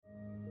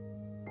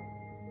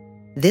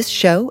This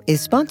show is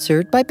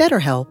sponsored by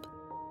BetterHelp.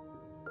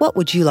 What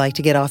would you like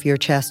to get off your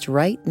chest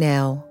right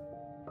now?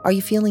 Are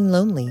you feeling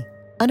lonely,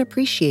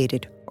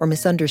 unappreciated, or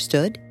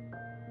misunderstood?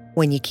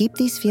 When you keep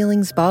these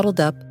feelings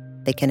bottled up,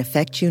 they can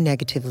affect you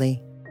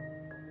negatively.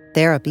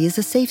 Therapy is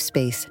a safe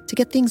space to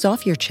get things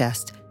off your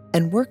chest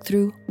and work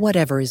through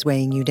whatever is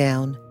weighing you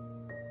down.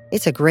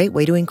 It's a great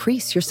way to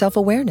increase your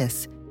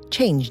self-awareness,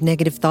 change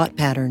negative thought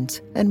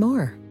patterns, and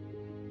more.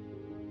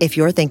 If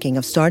you're thinking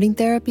of starting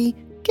therapy,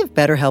 give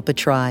BetterHelp a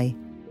try.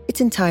 It's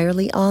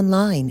entirely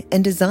online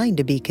and designed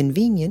to be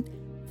convenient,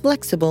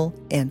 flexible,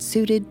 and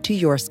suited to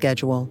your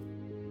schedule.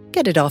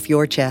 Get it off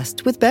your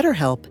chest with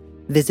BetterHelp.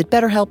 Visit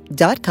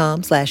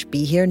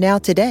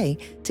BetterHelp.com/BeHereNow today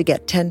to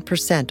get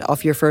 10%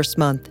 off your first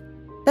month.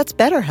 That's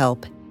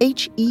BetterHelp,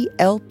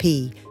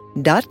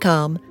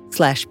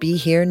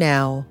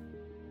 HELP.com/BeHereNow.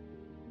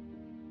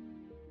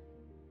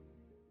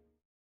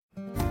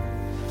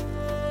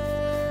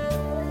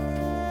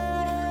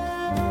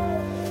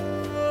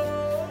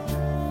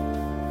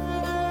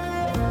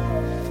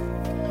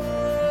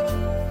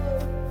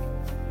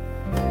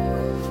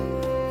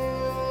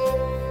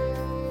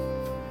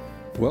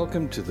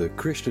 Welcome to the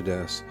Krishna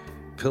Das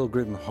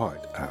Pilgrim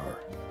Heart Hour.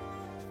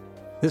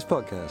 This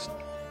podcast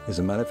is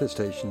a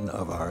manifestation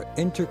of our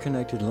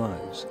interconnected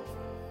lives,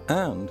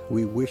 and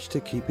we wish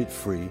to keep it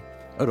free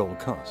at all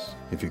costs,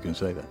 if you can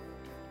say that.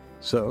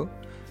 So,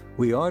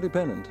 we are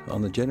dependent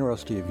on the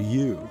generosity of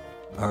you,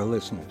 our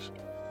listeners.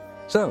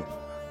 So,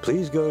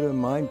 please go to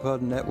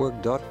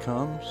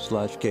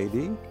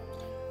mindpodnetwork.com/KD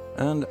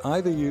and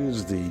either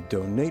use the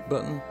donate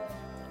button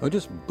or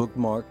just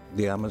bookmark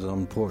the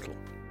Amazon portal.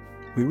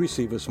 We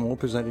receive a small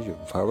percentage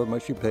of however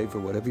much you pay for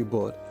whatever you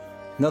bought.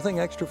 Nothing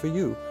extra for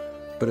you,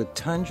 but a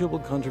tangible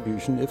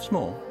contribution, if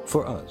small,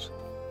 for us.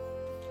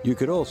 You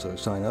could also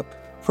sign up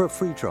for a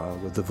free trial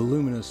with the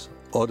voluminous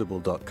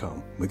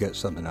audible.com. We get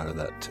something out of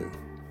that too.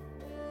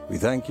 We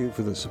thank you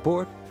for the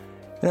support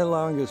and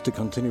allowing us to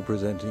continue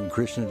presenting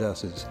Krishna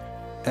Das's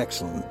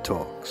excellent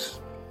talks.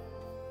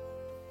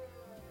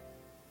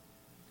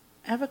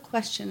 I have a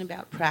question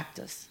about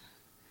practice.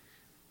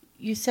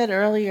 You said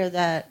earlier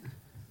that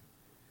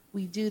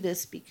we do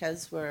this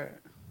because we're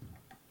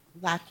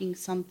lacking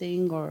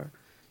something or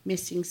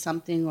missing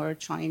something or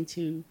trying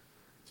to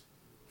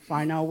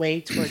find our way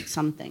towards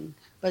something.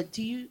 But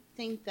do you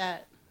think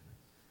that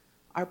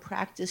our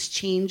practice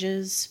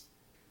changes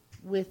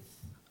with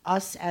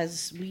us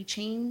as we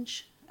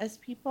change as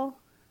people?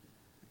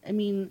 I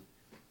mean,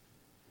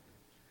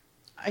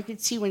 I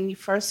could see when you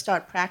first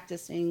start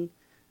practicing,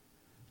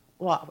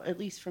 well, at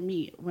least for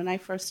me, when I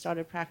first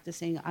started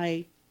practicing,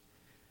 I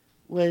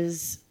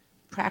was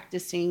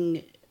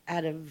practicing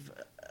out of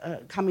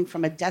coming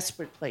from a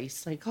desperate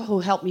place, like, oh,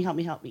 help me,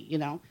 you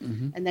know?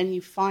 Mm-hmm. And then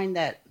you find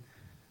that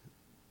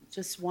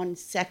just 1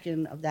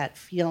 second of that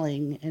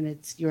feeling and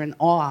you're in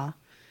awe.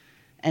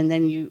 And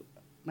then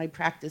my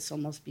practice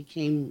almost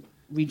became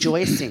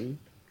rejoicing.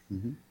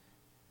 Mm-hmm.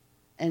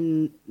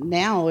 And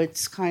now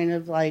it's kind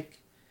of like,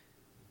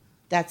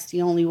 that's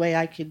the only way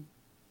I could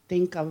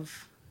think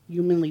of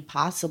humanly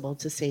possible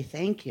to say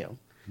thank you.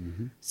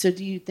 Mm-hmm. So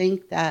do you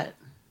think that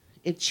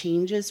it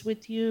changes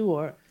with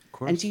you,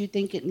 and do you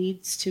think it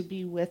needs to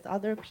be with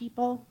other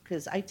people?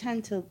 Because I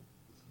tend to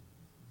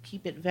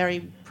keep it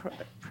very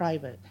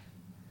private.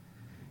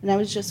 And I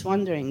was just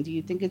wondering, do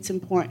you think it's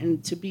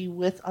important to be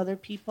with other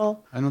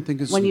people? I don't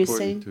think it's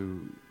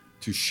important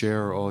to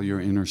share all your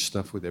inner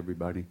stuff with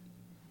everybody.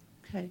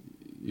 Okay.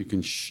 You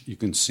can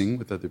sing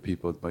with other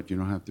people, but you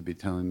don't have to be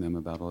telling them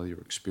about all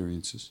your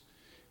experiences,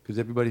 because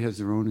everybody has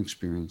their own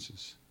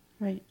experiences.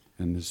 Right.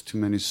 And there's too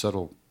many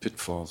subtle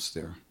pitfalls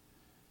there.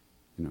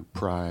 You know,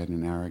 pride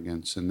and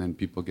arrogance, and then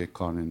people get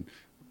caught in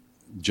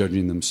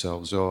judging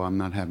themselves. Oh, I'm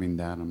not having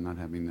that, I'm not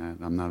having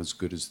that, I'm not as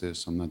good as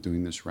this, I'm not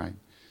doing this right.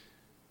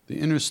 The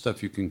inner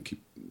stuff you can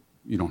keep,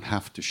 you don't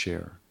have to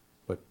share,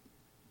 but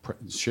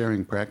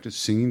sharing practice,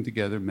 singing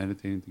together,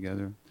 meditating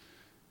together,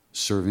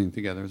 serving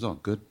together is all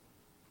good.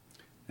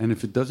 And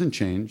if it doesn't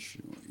change,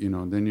 you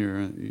know, then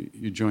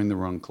you join the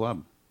wrong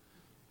club.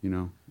 You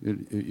know,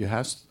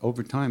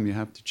 over time you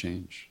have to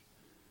change.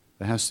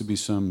 There has to be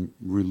some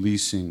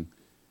releasing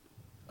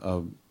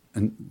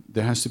and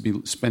there has to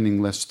be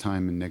spending less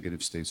time in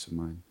negative states of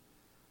mind.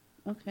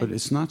 Okay. But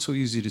it's not so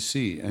easy to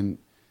see. And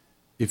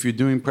if you're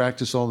doing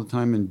practice all the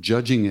time and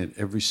judging it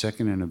every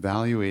second and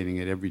evaluating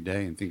it every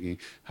day and thinking,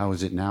 how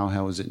is it now,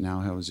 how is it now,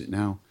 how is it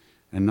now,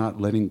 and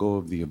not letting go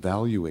of the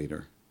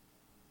evaluator,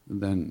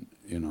 then,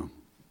 you know,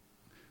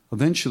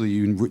 eventually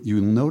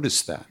you'll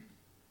notice that.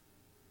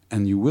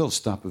 And you will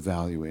stop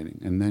evaluating,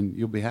 and then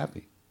you'll be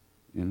happy,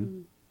 you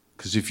know?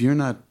 Because if you're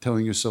not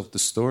telling yourself the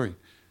story,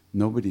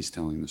 nobody's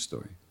telling the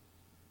story.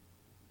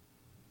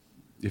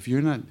 If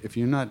you're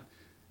not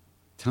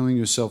telling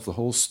yourself the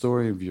whole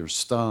story of your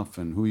stuff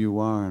and who you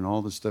are and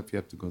all the stuff you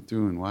have to go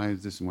through and why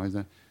is this and why is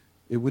that,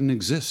 it wouldn't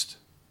exist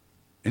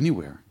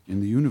anywhere in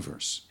the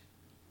universe.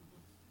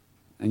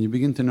 And you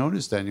begin to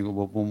notice that, and you go,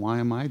 well, why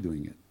am I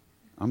doing it?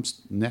 I'm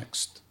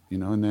next, you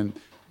know, and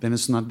then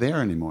it's not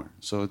there anymore.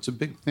 So it's a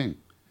big thing.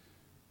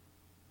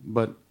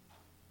 But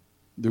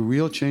The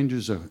real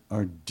changes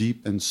are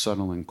deep and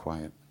subtle and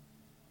quiet.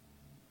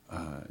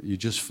 You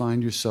just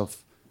find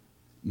yourself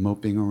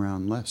moping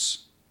around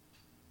less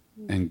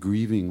and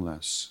grieving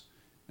less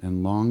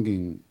and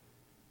longing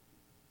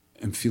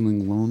and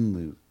feeling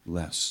lonely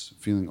less,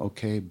 feeling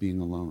okay being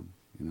alone,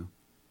 you know?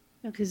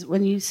 Because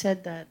when you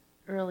said that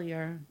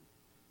earlier,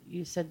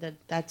 you said that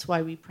that's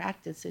why we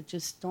practice. It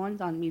just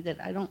dawned on me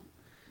that I don't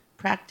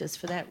practice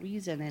for that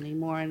reason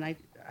anymore, and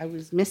I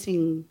was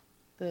missing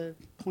the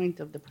point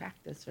of the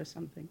practice or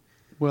something.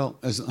 Well,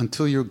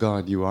 until you're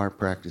God, you are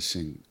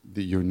practicing.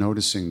 You're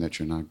noticing that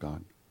you're not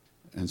God.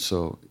 And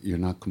so you're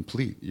not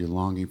complete. You're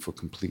longing for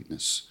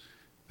completeness.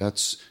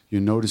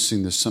 You're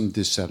noticing there's some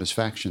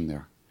dissatisfaction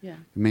there. Yeah.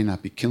 It may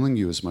not be killing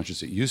you as much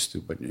as it used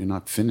to, but you're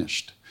not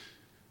finished.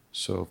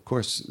 So, of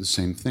course, the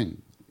same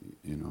thing,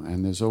 you know,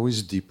 and there's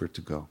always deeper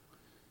to go.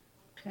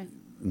 Okay.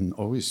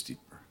 Always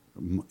deeper.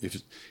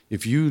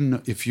 If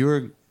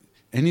you're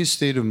any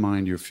state of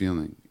mind you're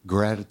feeling,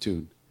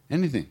 gratitude,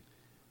 anything,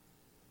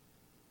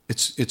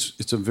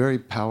 it's a very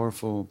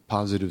powerful,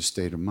 positive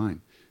state of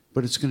mind.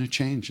 But it's going to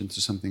change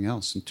into something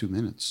else in 2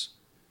 minutes.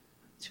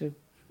 True.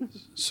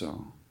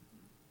 So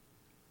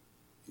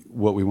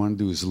what we want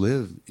to do is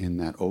live in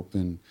that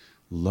open,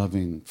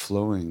 loving,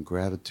 flowing,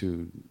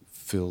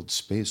 gratitude-filled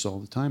space all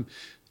the time.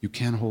 You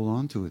can't hold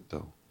on to it,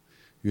 though.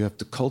 You have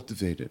to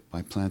cultivate it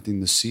by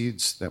planting the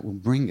seeds that will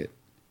bring it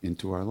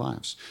into our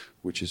lives,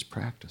 which is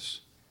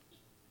practice.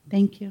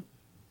 Thank you.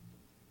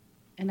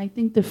 And I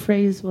think the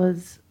phrase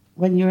was,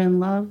 when you're in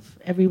love,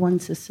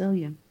 everyone's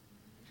Sicilian.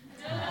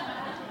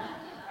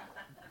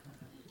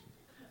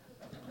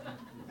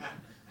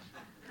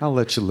 I'll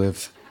let you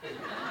live.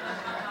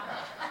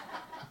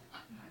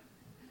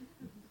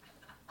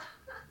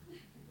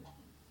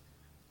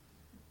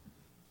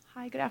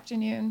 Hi, good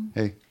afternoon.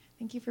 Hey.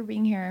 Thank you for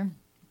being here.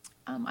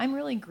 I'm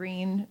really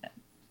green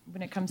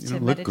when it comes to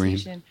look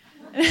meditation.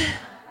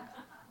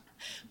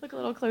 Look a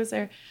little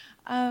closer.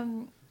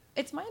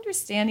 It's my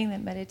understanding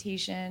that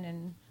meditation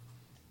and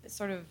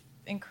sort of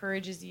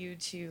encourages you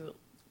to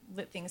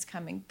let things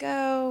come and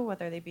go,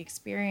 whether they be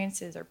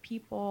experiences or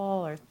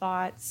people or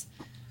thoughts.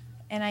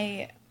 And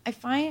I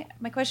find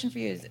my question for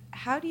you is,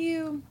 how do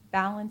you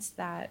balance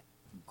that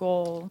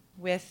goal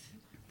with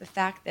the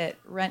fact that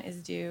rent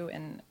is due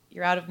and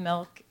you're out of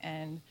milk,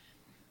 and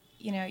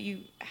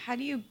how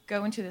do you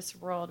go into this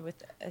world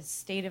with a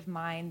state of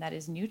mind that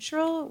is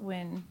neutral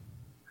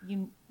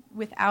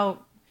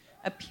without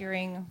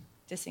appearing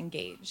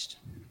disengaged?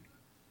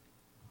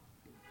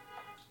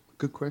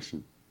 Good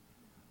question.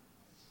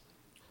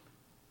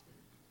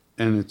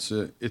 And it's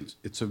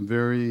a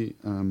very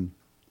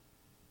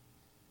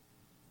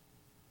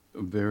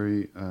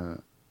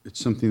it's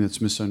something that's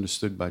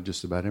misunderstood by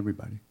just about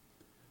everybody.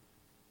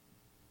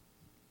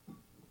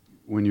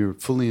 When you're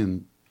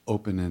fully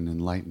open and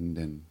enlightened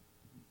and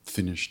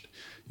finished,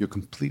 you're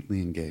completely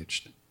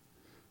engaged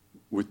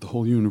with the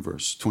whole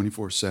universe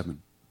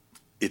 24/7.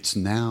 It's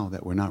now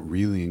that we're not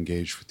really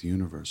engaged with the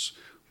universe.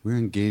 We're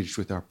engaged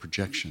with our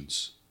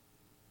projections,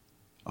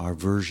 our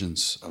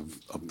versions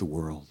of the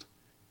world,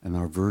 and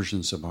our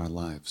versions of our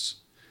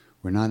lives.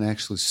 We're not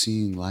actually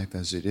seeing life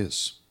as it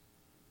is.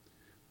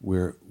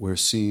 We're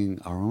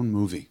seeing our own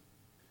movie,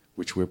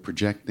 which we're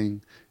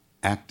projecting,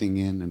 acting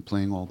in, and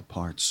playing all the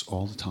parts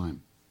all the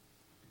time.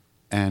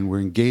 And we're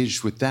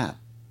engaged with that,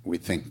 we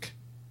think.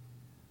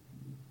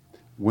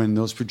 When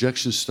those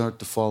projections start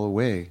to fall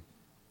away,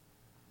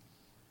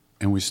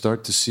 and we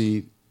start to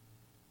see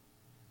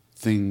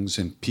things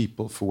and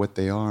people for what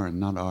they are and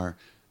not our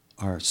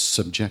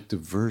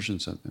subjective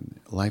versions of them,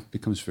 life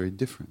becomes very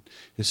different.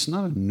 It's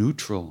not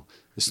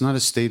it's not a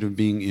state of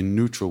being in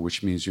neutral,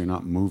 which means you're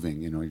not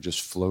moving, you're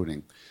just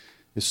floating.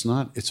 It's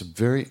a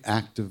very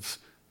active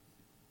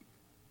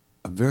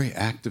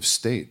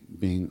state,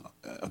 being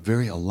a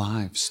very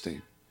alive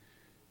state.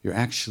 You're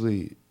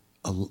actually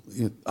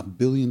a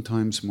billion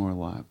times more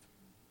alive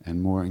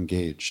and more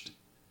engaged.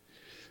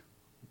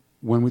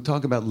 When we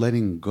talk about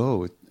letting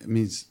go, it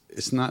means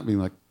it's not being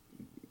like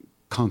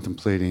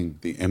contemplating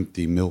the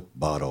empty milk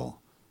bottle.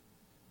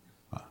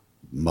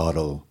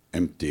 Bottle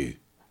empty,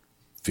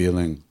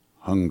 feeling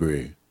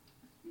hungry.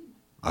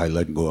 I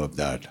let go of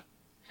that.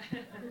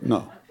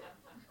 No.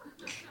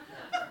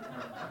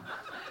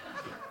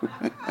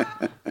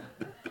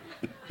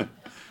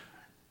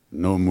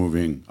 No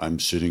moving, I'm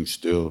sitting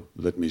still,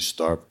 let me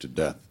starve to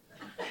death.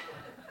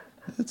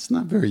 It's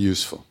not very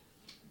useful.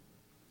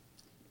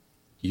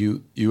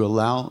 You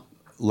allow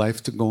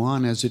life to go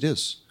on as it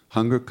is.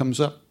 Hunger comes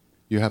up,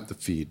 you have to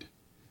feed.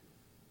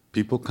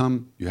 People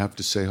come, you have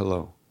to say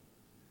hello.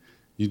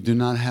 You do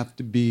not have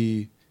to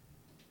be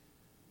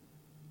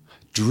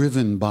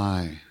driven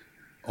by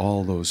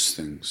all those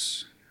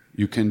things.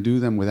 You can do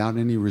them without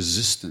any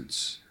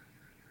resistance,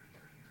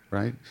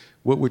 right?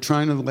 What we're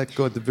trying to let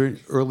go at the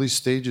very early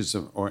stages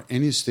or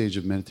any stage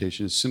of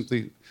meditation is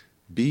simply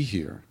be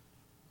here.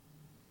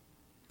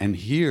 And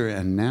here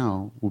and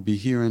now will be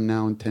here and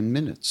now in 10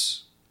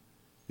 minutes.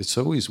 It's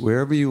always,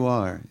 wherever you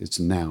are, it's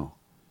now.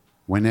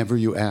 Whenever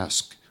you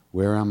ask,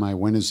 where am I,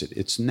 when is it?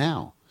 It's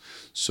now.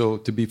 So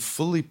to be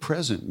fully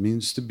present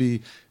means to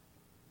be,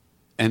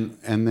 and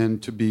then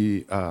to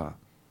be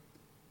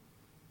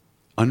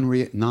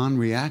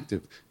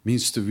non-reactive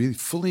means to be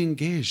fully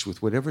engaged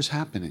with whatever's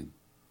happening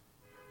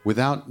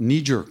without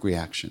knee-jerk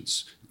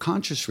reactions,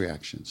 conscious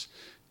reactions.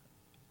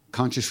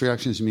 Conscious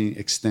reactions mean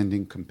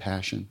extending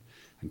compassion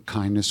and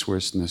kindness where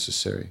it's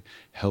necessary,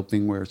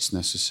 helping where it's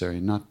necessary,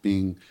 not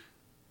being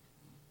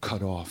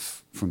cut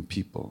off from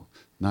people,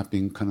 not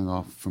being cut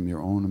off from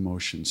your own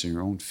emotions and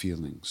your own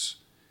feelings.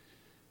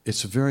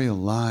 It's a very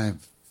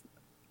alive,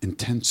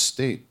 intense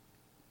state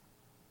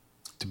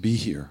to be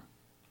here.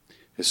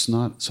 It's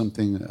not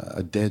something,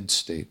 a dead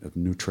state of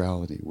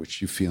neutrality,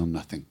 which you feel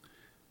nothing.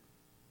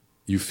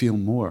 You feel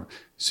more.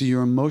 See,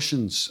 your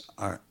emotions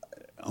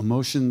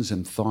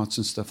and thoughts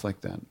and stuff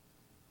like that,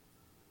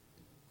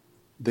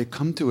 they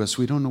come to us,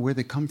 we don't know where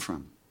they come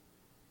from,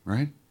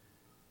 right?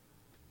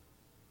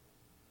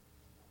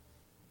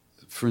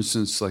 For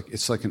instance,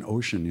 it's like an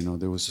ocean,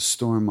 there was a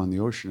storm on the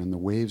ocean and the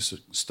waves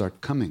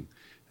start coming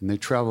and they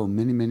travel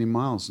many, many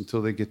miles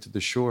until they get to the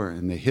shore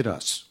and they hit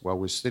us while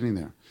we're sitting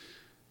there.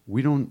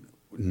 We don't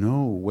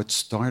know what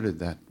started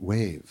that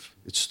wave.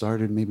 It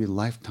started maybe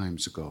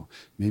lifetimes ago,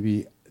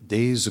 maybe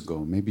days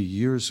ago, maybe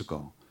years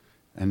ago.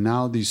 And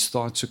now these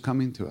thoughts are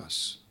coming to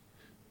us.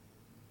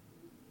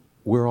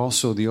 We're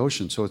also the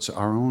ocean, so it's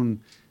our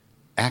own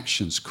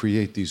actions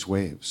create these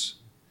waves.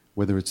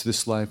 Whether it's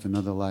this life,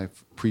 another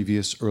life,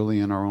 previous, early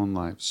in our own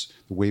lives,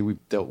 the way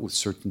we've dealt with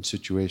certain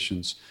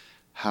situations,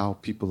 how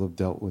people have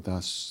dealt with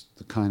us,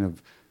 the kind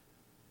of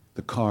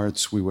the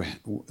cards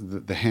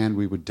the hand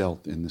we were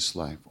dealt in this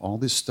life. All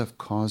this stuff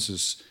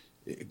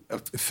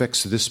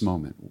affects this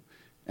moment.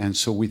 And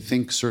so we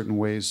think certain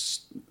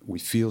ways, we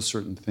feel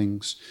certain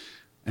things,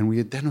 and we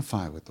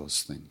identify with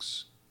those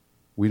things.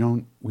 We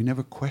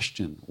never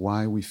question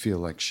why we feel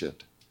like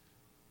shit.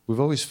 We've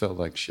always felt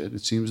like shit.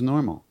 It seems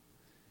normal.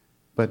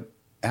 But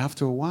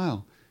after a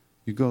while,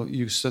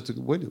 you start to,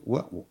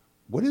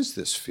 what is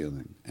this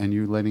feeling? And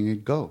you're letting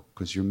it go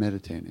because you're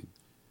meditating.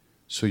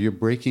 So you're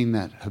breaking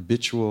that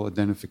habitual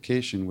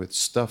identification with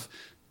stuff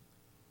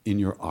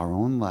in our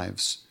own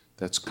lives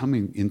that's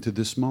coming into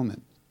this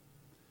moment.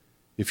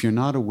 If you're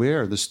not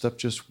aware, the stuff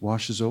just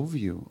washes over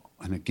you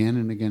and again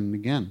and again and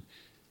again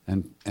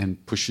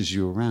and pushes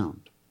you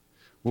around.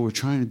 What we're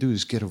trying to do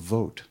is get a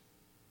vote,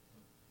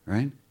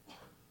 right?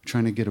 We're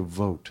trying to get a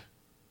vote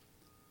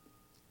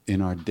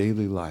in our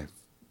daily life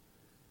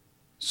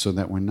so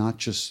that we're not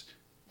just,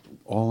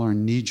 all our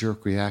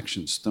knee-jerk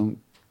reactions don't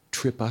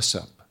trip us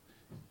up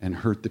and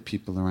hurt the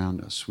people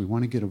around us. We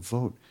want to get a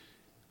vote.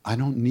 I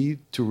don't need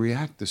to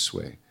react this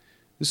way.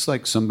 It's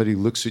like somebody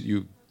looks at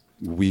you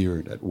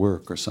weird at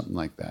work or something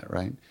like that,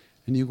 right?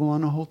 And you go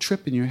on a whole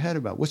trip in your head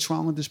about what's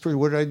wrong with this person?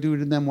 What did I do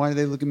to them? Why do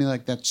they look at me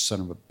like that son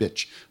of a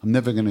bitch? I'm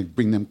never going to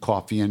bring them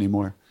coffee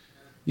anymore.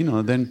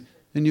 Then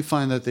you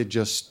find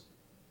that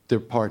their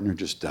partner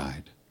just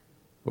died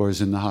or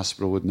is in the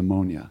hospital with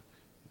pneumonia.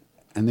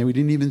 And they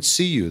didn't even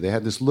see you. They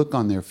had this look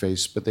on their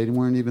face, but they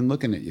weren't even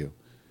looking at you.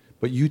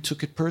 But you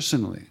took it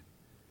personally.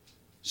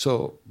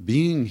 So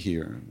being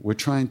here, we're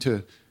trying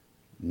to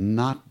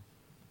not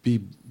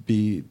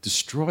be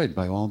destroyed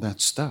by all that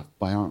stuff,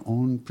 by our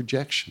own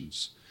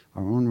projections,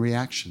 our own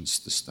reactions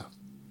to stuff.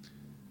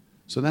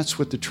 So that's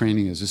what the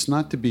training is. It's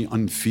not to be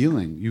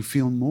unfeeling. You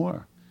feel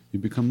more. You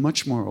become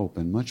much more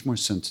open, much more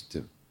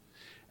sensitive.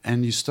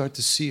 And you start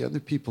to see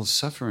other people's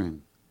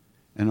suffering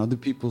and other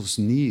people's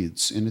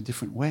needs in a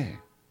different way.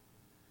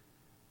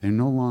 They're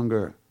no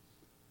longer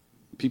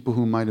people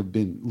who might have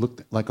been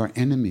looked like our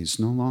enemies,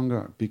 no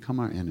longer become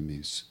our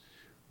enemies.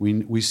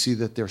 We see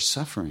that they're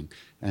suffering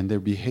and their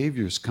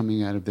behaviors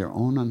coming out of their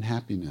own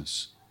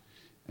unhappiness.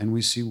 And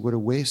we see what a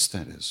waste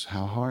that is,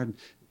 how hard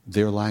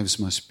their lives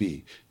must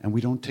be. And we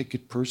don't take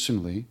it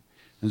personally.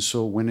 And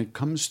so when it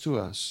comes to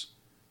us,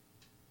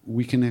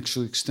 we can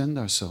actually extend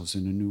ourselves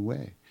in a new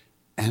way.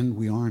 And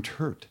we aren't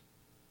hurt.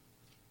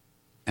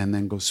 And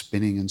then go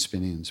spinning and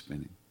spinning and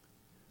spinning.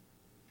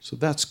 So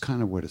that's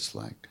kind of what it's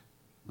like.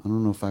 I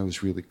don't know if I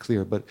was really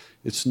clear, but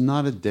it's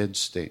not a dead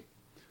state.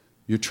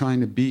 You're trying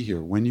to be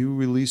here. When you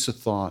release a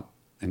thought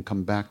and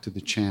come back to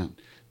the chant,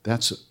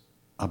 that's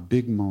a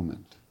big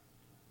moment.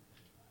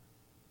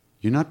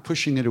 You're not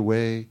pushing it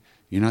away.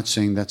 You're not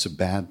saying that's a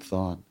bad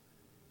thought.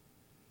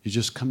 You're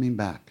just coming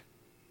back.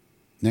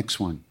 Next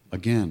one,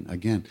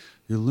 again.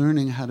 You're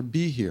learning how to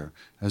be here.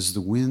 As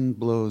the wind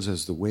blows,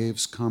 as the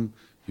waves come,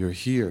 you're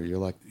here.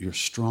 You're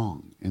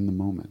strong in the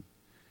moment.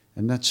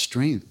 And that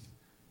strength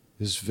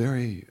is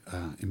very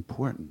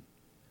important.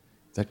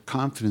 That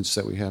confidence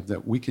that we have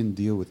that we can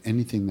deal with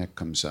anything that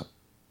comes up.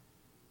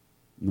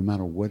 No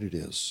matter what it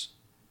is,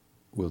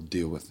 we'll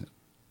deal with it.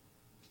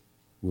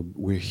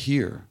 We're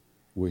here.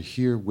 We're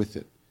here with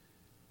it.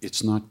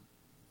 It's not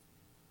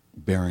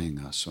burying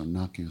us or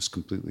knocking us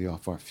completely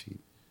off our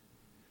feet.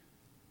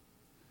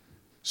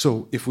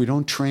 So if we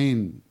don't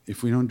train,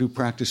 if we don't do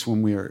practice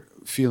when we are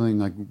feeling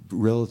like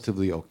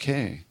relatively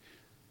okay,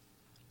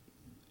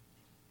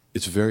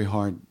 it's very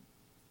hard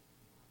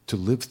to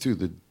live through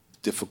the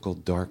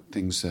difficult, dark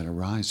things that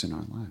arise in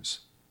our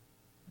lives.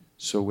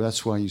 So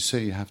that's why you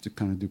say you have to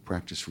kind of do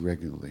practice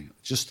regularly.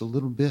 Just a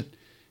little bit.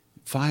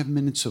 5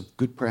 minutes of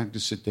good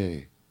practice a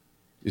day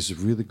is a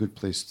really good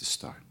place to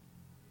start.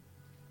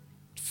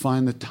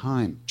 Find the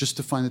time, just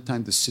to find the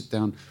time to sit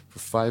down for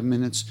 5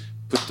 minutes,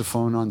 put the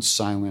phone on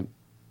silent,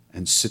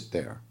 and sit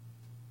there.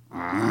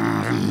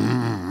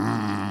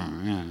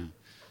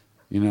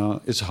 You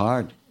know, it's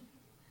hard.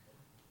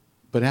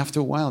 But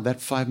after a while,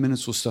 that 5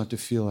 minutes will start to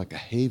feel like a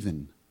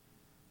haven.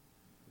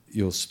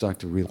 You'll start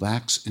to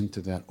relax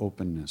into that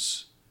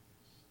openness.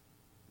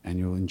 And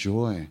you'll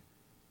enjoy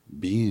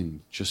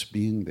just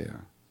being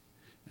there.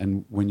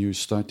 And when you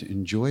start to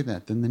enjoy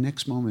that, then the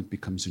next moment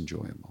becomes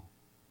enjoyable.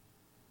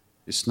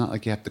 It's not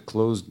like you have to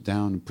close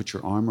down and put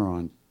your armor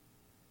on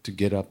to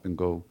get up and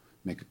go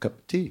make a cup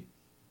of tea.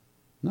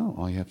 No,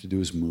 all you have to do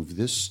is move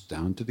this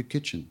down to the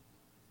kitchen,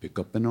 pick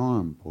up an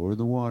arm, pour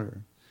the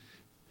water.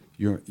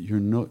 You're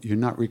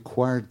not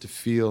required to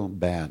feel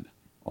bad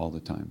all the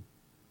time.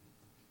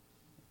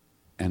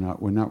 And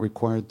we're not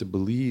required to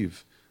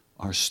believe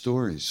our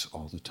stories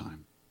all the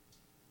time.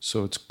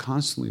 So it's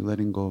constantly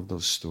letting go of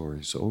those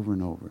stories over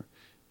and over.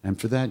 And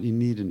for that, you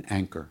need an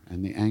anchor.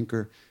 And the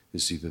anchor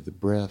is either the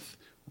breath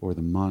or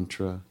the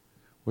mantra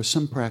or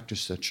some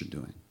practice that you're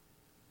doing.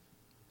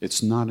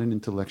 It's not an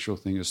intellectual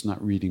thing. It's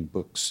not reading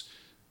books.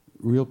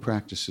 Real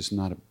practice is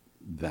not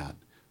that.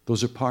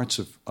 Those are parts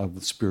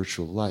of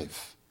spiritual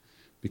life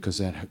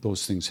because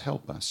those things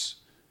help us.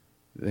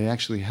 They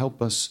actually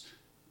help us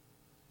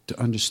to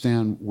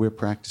understand where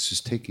practice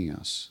is taking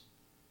us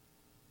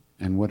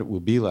and what it will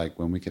be like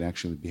when we could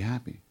actually be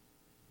happy.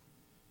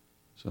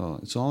 So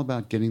it's all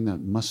about getting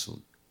that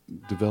muscle,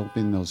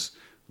 developing those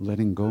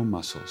letting go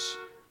muscles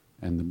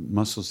and the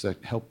muscles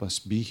that help us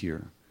be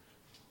here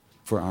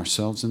for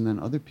ourselves and then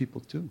other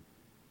people too.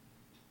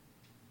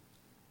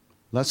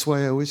 That's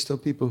why I always tell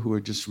people who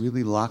are just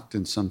really locked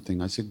in something,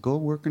 I say, go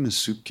work in a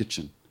soup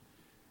kitchen.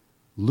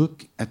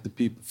 Look at the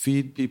people,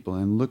 feed people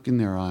and look in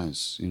their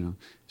eyes, you know.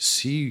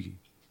 See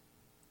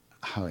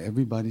how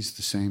everybody's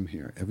the same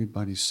here.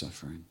 Everybody's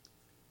suffering.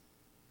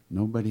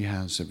 Nobody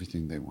has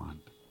everything they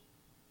want.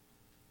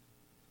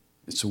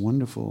 It's a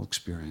wonderful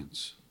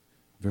experience.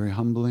 Very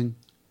humbling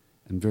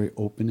and very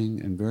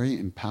opening and very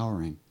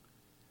empowering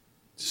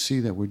to see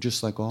that we're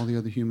just like all the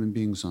other human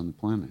beings on the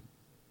planet.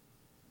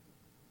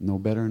 No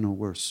better, no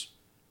worse.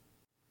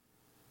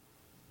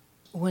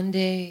 One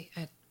day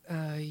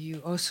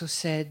you also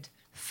said,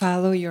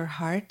 follow your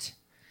heart.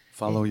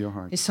 Follow your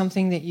heart. It's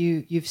something that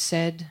you've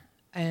said.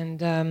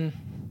 And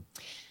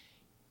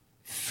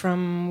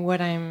from what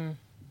I'm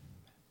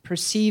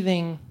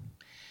perceiving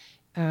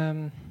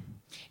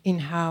in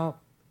how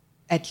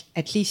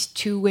at least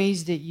two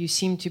ways that you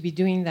seem to be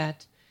doing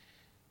that.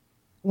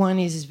 One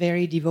is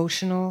very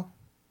devotional.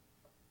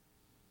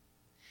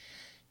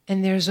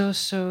 And there's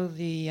also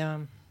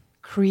the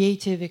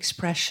creative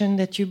expression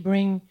that you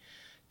bring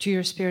to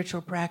your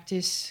spiritual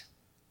practice.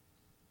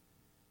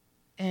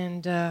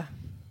 And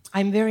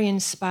I'm very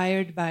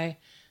inspired by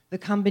the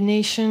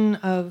combination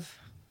of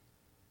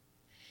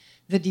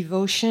the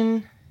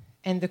devotion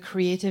and the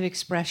creative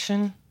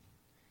expression.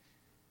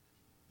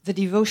 The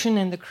devotion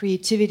and the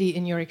creativity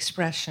in your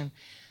expression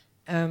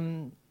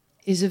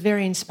is a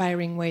very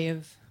inspiring way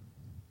of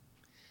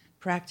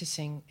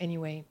practicing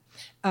anyway.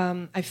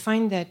 I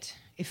find that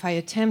if I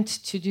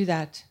attempt to do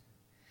that,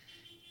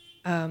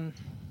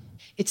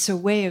 it's a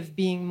way of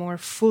being more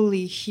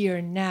fully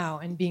here now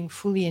and being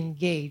fully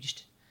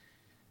engaged.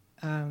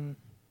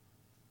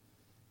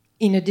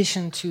 In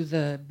addition to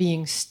the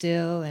being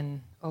still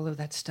and all of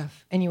that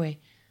stuff. Anyway,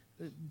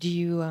 do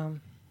you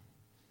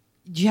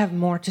have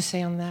more to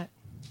say on that?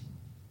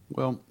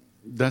 Well,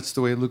 that's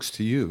the way it looks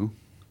to you.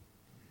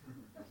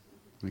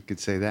 I could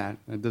say that.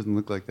 It doesn't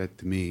look like that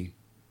to me.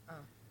 Oh.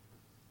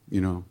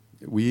 You know,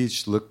 we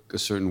each look a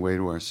certain way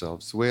to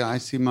ourselves. The way I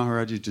see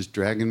Maharaji just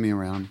dragging me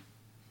around,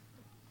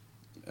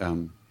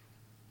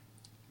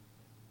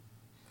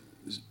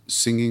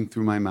 singing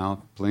through my mouth,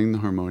 playing the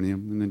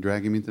harmonium, and then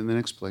dragging me to the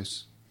next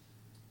place.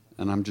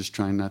 And I'm just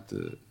trying not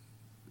to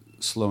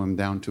slow him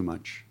down too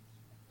much.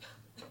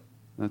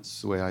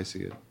 That's the way I see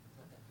it.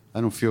 I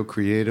don't feel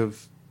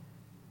creative.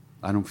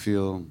 I don't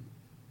feel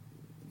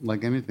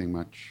like anything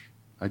much.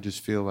 I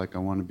just feel like I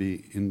want to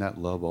be in that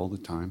love all the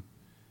time.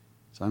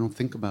 So I don't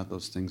think about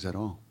those things at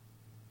all.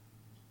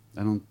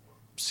 I don't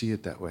see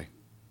it that way.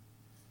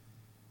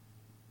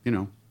 You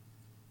know,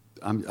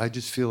 I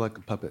just feel like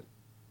a puppet.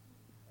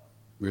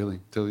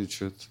 Really, tell you the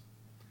truth.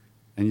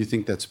 And you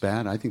think that's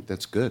bad? I think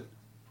that's good.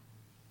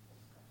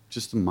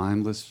 Just a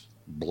mindless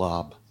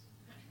blob.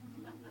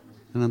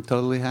 And I'm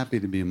totally happy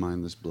to be a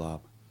mindless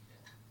blob.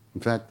 In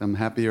fact, I'm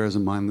happier as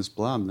a mindless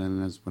blob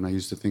than as when I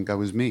used to think I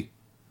was me.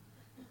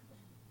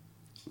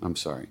 I'm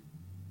sorry.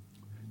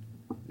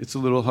 It's a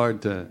little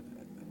hard to,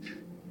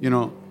 you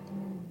know,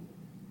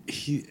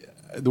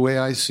 the way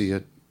I see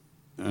it,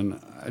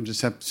 and I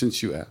just have,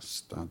 since you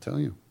asked, I'll tell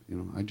you,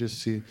 I just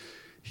see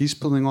he's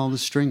pulling all the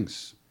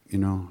strings,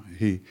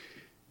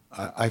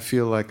 I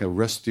feel like a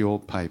rusty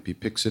old pipe. He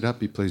picks it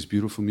up, he plays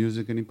beautiful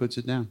music, and he puts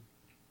it down.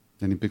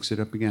 Then he picks it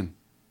up again.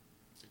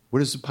 What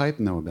does the pipe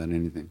know about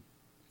anything?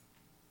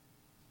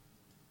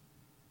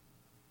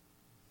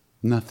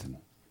 Nothing.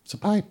 It's a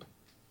pipe.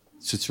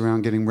 It sits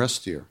around getting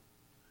rustier.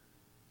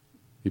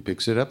 He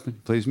picks it up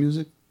and plays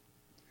music.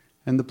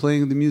 And the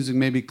playing of the music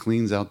maybe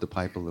cleans out the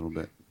pipe a little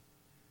bit.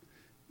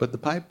 But the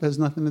pipe has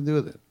nothing to do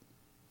with it.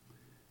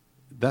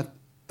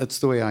 That's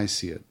the way I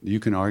see it. You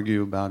can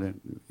argue about it.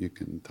 You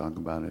can talk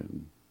about it.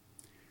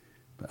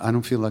 But I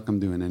don't feel like I'm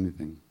doing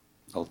anything,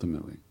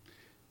 ultimately.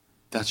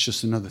 That's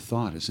just another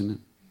thought, isn't it?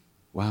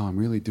 Wow, I'm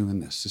really doing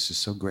this. This is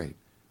so great.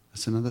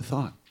 That's another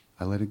thought.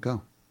 I let it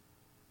go.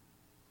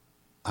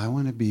 I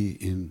want to be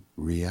in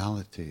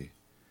reality.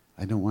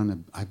 I don't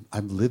want to...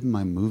 I've lived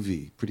my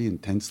movie pretty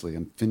intensely.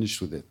 I'm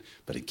finished with it.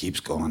 But it keeps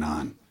going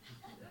on.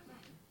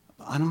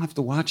 I don't have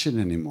to watch it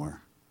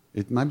anymore.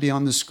 It might be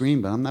on the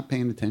screen, but I'm not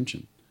paying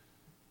attention.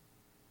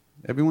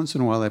 Every once in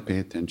a while I pay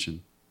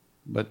attention.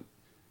 But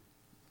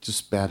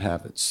just bad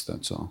habits,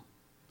 that's all.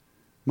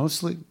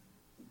 Mostly,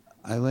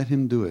 I let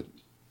him do it.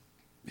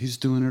 He's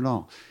doing it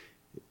all.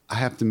 I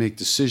have to make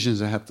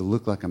decisions. I have to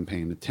look like I'm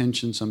paying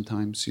attention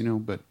sometimes,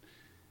 but...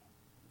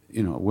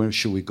 where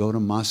should we go to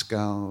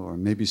Moscow or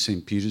maybe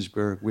St.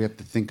 Petersburg? We have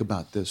to think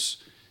about this.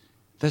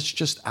 That's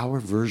just our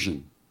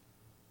version,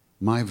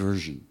 my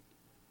version.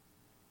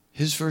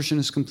 His version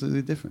is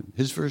completely different.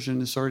 His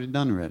version is already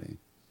done already.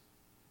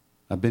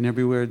 I've been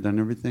everywhere, done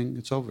everything,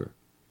 it's over.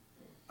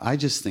 I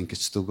just think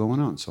it's still going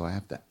on, so I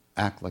have to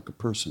act like a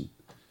person.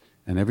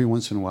 And every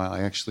once in a while,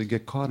 I actually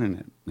get caught in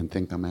it and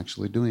think I'm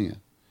actually doing it.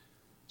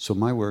 So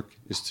my work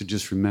is to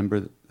just remember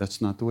that that's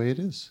not the way it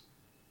is.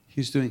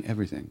 He's doing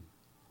everything.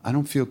 I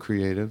don't feel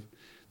creative.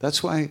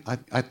 That's why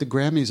at the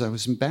Grammys I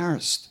was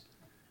embarrassed.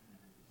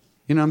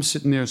 I'm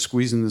sitting there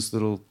squeezing this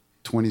little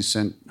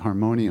 20-cent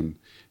harmonium,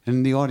 and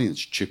in the audience,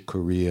 Chick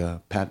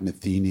Corea, Pat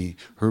Metheny,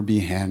 Herbie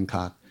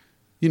Hancock,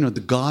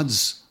 the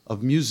gods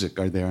of music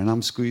are there, and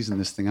I'm squeezing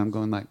this thing. I'm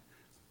going like,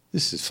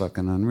 this is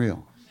fucking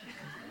unreal.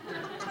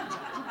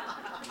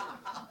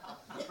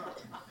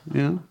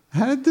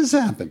 How did this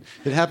happen?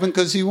 It happened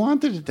because he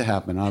wanted it to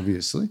happen,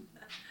 obviously.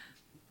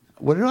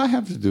 What did I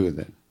have to do with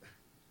it?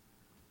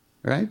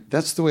 Right?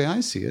 That's the way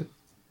I see it.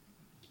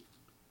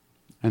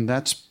 And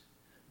that's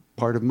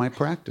part of my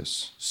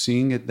practice,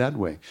 seeing it that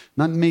way.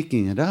 Not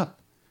making it up,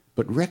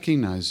 but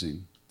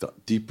recognizing the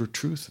deeper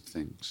truth of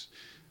things.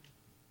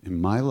 In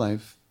my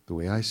life, the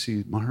way I see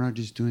it, Maharaj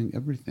is doing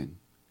everything.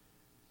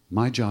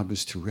 My job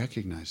is to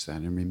recognize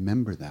that and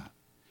remember that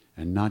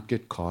and not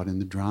get caught in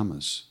the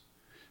dramas.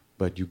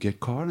 But you get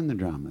caught in the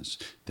dramas.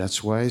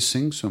 That's why I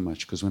sing so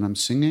much, because when I'm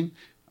singing,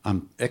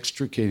 I'm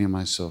extricating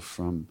myself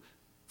from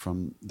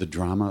the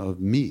drama of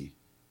me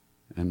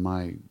and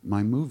my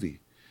movie.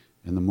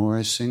 And the more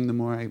I sing, the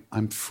more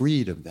I'm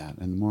freed of that,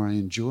 and the more I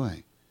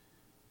enjoy,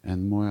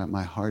 and the more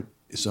my heart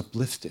is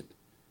uplifted,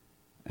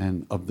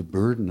 and of the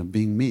burden of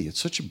being me. It's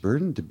such a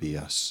burden to be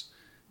us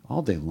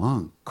all day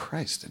long.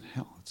 Christ in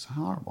hell, it's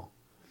horrible.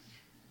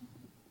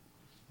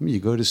 You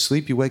go to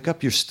sleep, you wake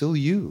up, you're still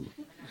you.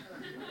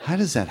 How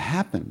does that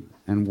happen,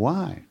 and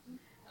why?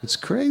 It's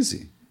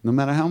crazy. No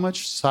matter how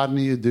much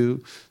sadhana you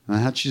do, no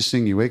matter how much you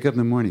sing, you wake up in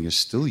the morning, you're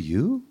still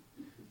you?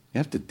 You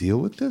have to deal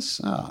with this?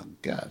 Oh,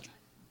 God.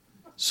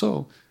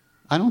 So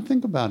I don't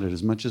think about it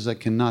as much as I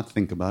cannot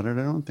think about it.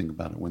 I don't think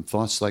about it. When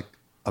thoughts like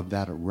of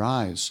that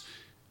arise,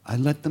 I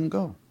let them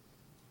go.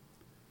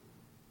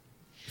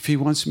 If he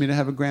wants me to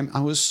have a Grammy,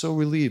 I was so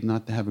relieved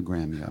not to have a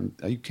Grammy.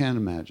 You can't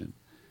imagine.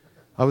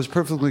 I was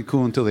perfectly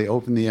cool until they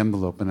opened the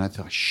envelope, and I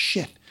thought,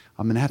 shit,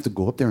 I'm going to have to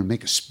go up there and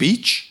make a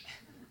speech?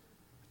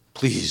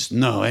 Please,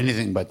 no,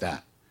 anything but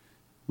that.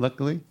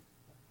 Luckily,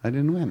 I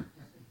didn't win.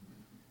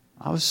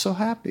 I was so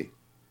happy.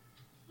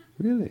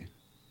 Really.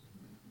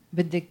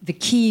 But the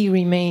key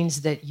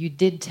remains that you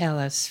did tell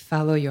us,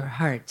 follow your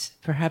heart.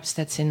 Perhaps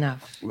that's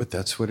enough. But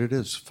that's what it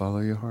is, follow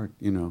your heart.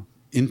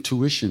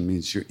 Intuition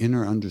means your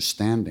inner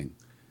understanding,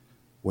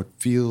 what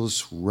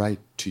feels right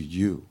to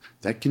you.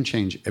 That can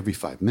change every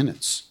 5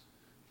 minutes.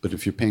 But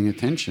if you're paying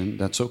attention,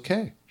 that's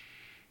okay.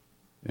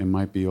 It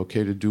might be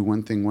okay to do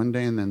one thing one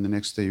day, and then the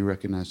next day you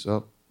recognize,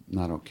 oh,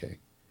 not okay.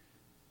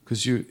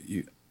 Because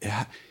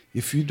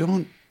if you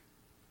don't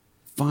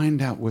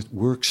find out what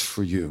works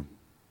for you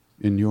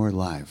in your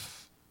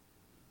life,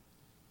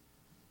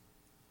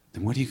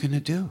 then what are you going to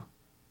do?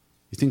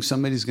 You think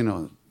somebody's going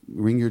to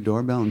ring your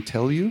doorbell and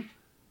tell you?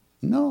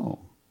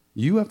 No.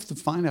 You have to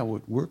find out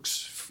what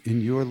works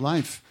in your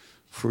life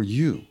for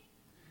you.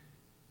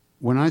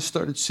 When I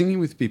started singing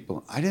with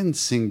people, I didn't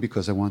sing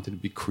because I wanted to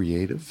be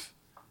creative.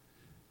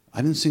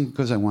 I didn't sing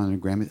because I wanted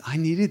a Grammy. I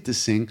needed to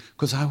sing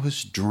because I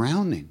was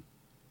drowning.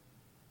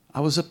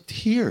 I was up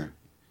here.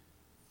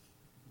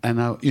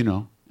 And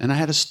I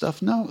had a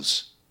stuffed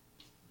nose.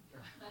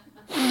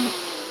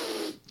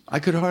 I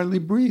could hardly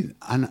breathe.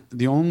 And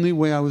the only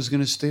way I was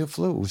going to stay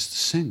afloat was to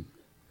sing.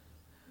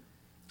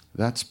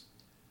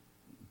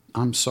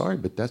 I'm sorry,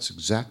 but that's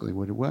exactly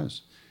what it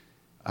was.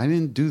 I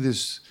didn't do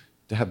this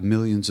to have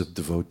millions of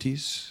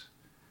devotees,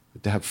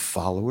 but to have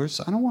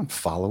followers. I don't want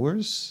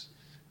followers.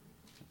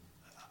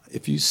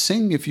 If you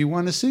sing, if you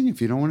want to sing.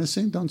 If you don't want to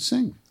sing, don't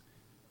sing.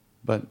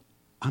 But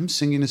I'm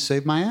singing to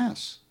save my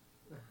ass.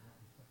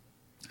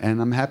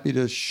 And I'm happy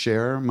to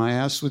share my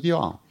ass with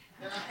y'all.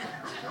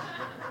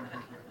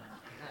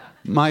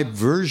 My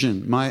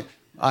version,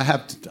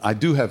 I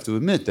do have to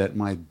admit that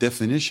my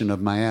definition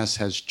of my ass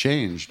has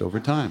changed over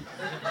time.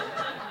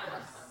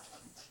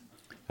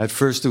 At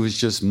first it was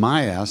just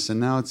my ass, and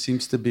now it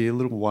seems to be a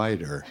little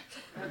wider,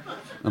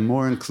 a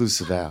more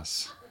inclusive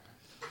ass.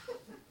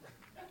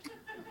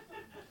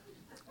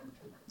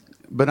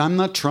 But I'm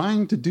not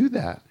trying to do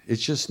that.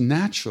 It's just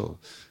natural.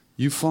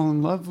 You fall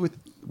in love with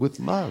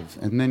love,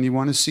 and then you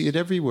want to see it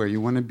everywhere.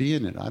 You want to be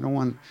in it. I don't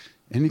want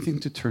anything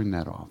to turn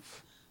that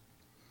off.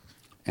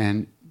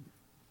 And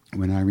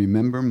when I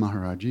remember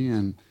Maharaji,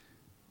 and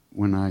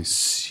when I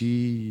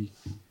see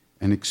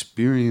and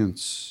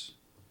experience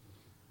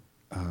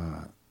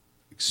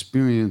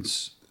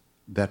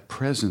that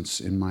presence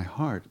in my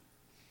heart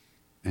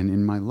and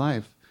in my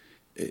life,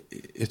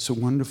 it's a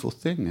wonderful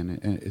thing,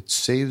 and it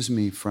saves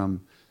me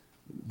from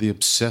the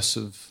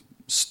obsessive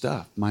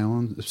stuff, my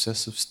own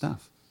obsessive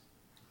stuff,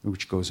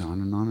 which goes on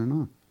and on and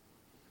on.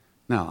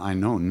 Now, I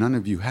know none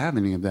of you have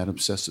any of that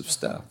obsessive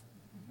stuff.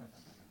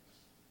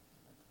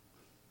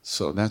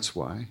 So that's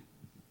why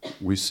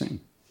we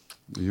sing.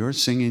 You're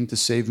singing to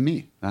save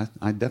me.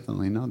 I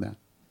definitely know that.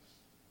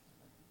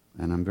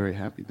 And I'm very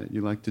happy that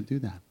you like to do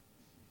that.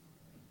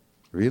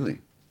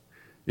 Really.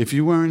 If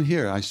you weren't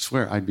here, I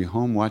swear I'd be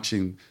home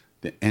watching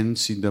the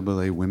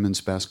NCAA women's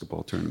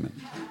basketball tournament.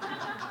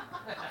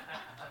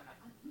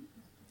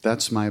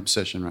 That's my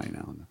obsession right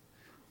now,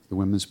 the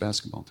women's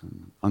basketball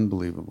tournament.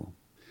 Unbelievable.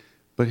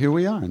 But here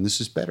we are, and this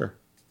is better.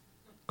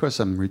 Of course,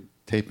 I'm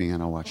taping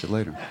and I'll watch it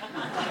later.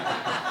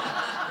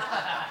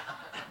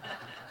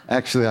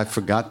 Actually, I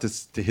forgot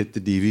to hit the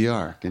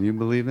DVR. Can you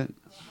believe it?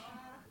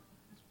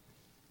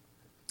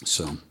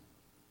 So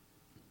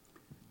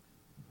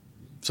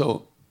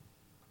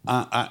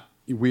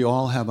we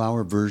all have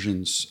our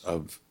versions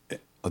of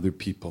other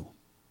people,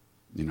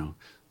 you know.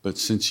 But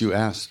since you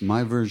asked,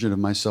 my version of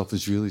myself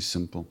is really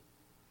simple.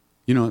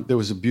 You know, there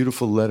was a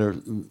beautiful letter,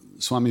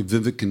 Swami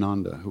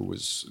Vivekananda, who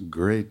was a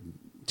great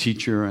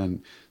teacher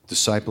and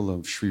disciple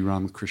of Sri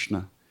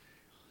Ramakrishna,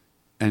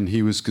 and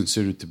he was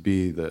considered to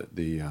be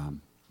the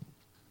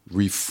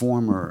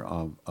reformer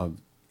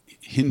of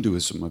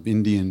Hinduism, of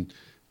Indian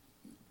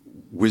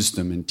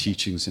wisdom and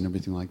teachings and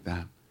everything like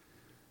that.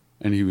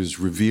 And he was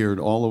revered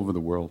all over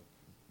the world.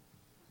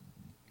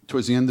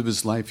 Towards the end of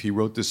his life, he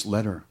wrote this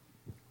letter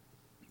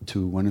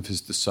to one of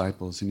his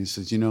disciples, and he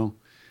says, you know,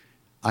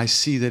 I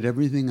see that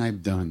everything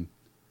I've done,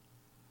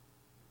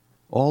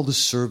 all the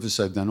service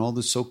I've done, all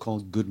the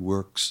so-called good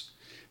works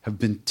have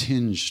been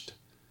tinged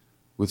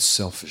with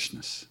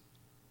selfishness.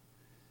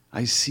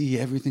 I see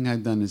everything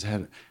I've done has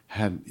had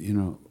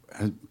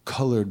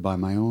colored by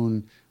my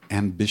own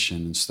ambition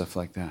and stuff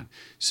like that.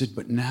 He said,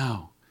 but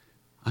now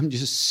I'm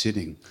just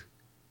sitting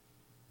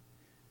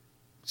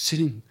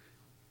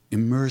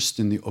immersed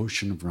in the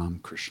ocean of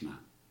Ramakrishna,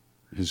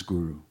 his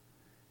guru.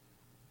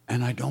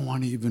 And I don't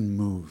want to even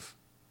move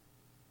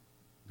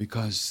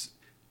because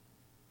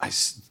I'm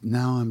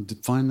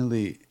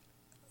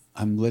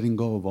letting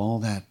go of all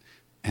that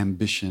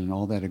ambition and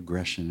all that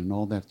aggression and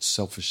all that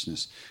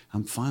selfishness.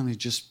 I'm finally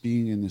just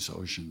being in this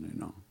ocean, you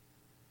know.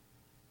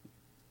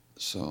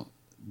 So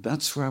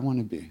that's where I want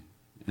to be.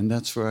 And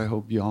that's where I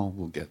hope y'all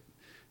will get.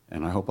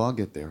 And I hope I'll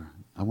get there.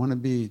 I want to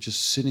be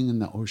just sitting in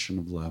the ocean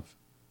of love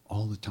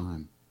all the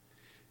time.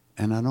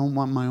 And I don't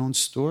want my own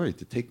story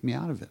to take me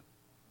out of it.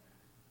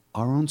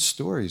 Our own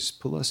stories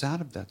pull us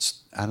out of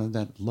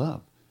that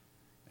love.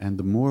 And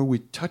the more we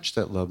touch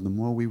that love, the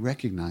more we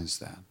recognize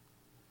that,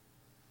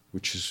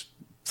 which is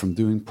from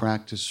doing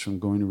practice, from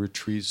going to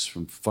retreats,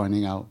 from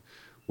finding out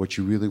what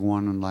you really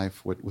want in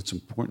life, what's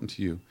important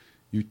to you.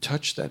 You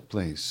touch that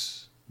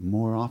place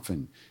more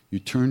often. You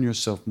turn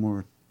yourself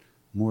more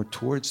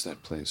towards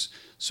that place.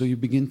 So you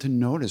begin to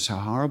notice how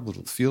horrible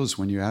it feels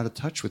when you're out of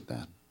touch with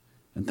that.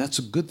 And that's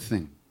a good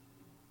thing.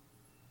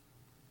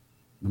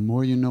 The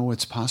more you know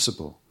what's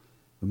possible,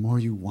 the more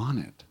you want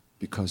it,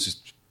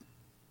 because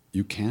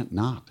you can't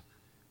not.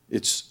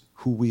 It's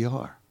who we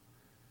are,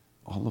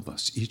 all of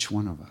us, each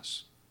one of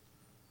us.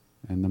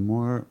 And the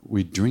more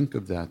we drink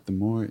of that, the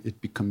more it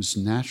becomes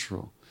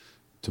natural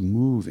to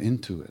move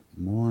into it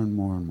more and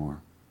more and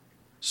more.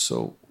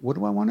 So what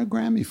do I want a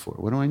Grammy for?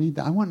 What do I need?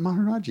 I want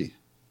Maharaji,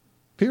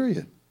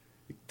 period.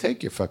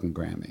 Take your fucking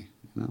Grammy.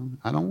 You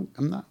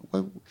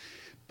know,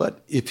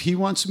 but if he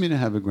wants me to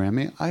have a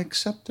Grammy, I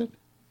accept it.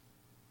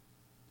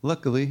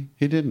 Luckily,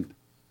 he didn't.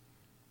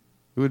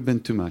 It would have been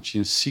too much, you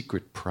know,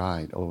 secret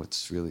pride. Oh,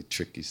 it's really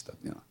tricky stuff,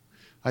 you know.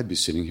 I'd be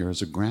sitting here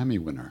as a Grammy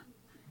winner.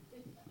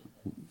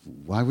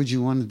 Why would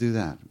you want to do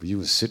that? Would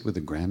you sit with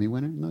a Grammy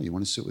winner? No, you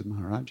want to sit with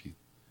Maharaji.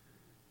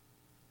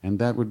 And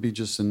that would be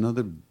just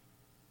another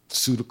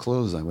suit of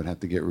clothes I would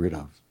have to get rid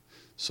of.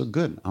 So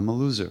good, I'm a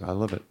loser, I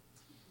love it.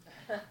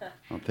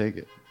 I'll take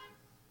it.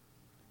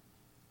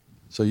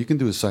 So you can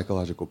do a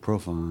psychological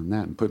profile on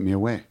that and put me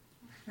away.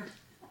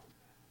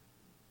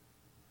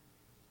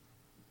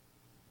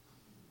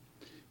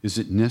 Is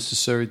it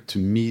necessary to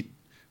meet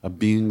a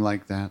being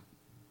like that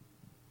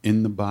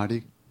in the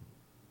body?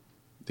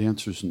 The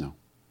answer is no.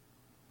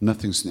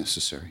 Nothing's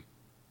necessary.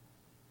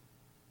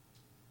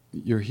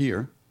 You're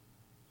here.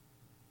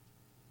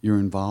 You're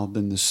involved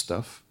in this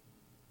stuff.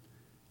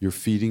 You're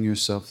feeding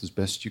yourself as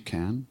best you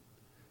can.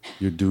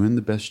 You're doing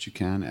the best you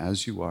can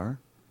as you are.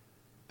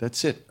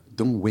 That's it.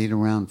 Don't wait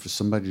around for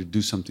somebody to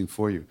do something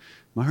for you.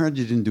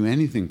 Maharaji didn't do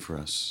anything for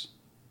us.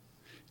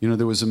 You know,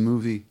 there was a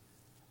movie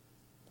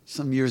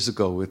some years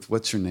ago with,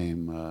 what's her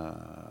name?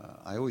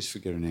 I always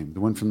forget her name. The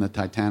one from the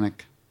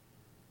Titanic.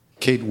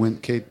 Kate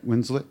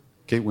Winslet.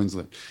 Kate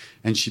Winslet.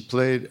 And she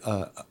played,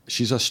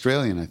 she's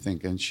Australian, I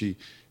think, and she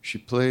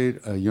played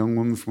a young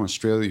woman from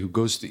Australia who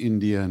goes to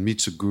India and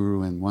meets a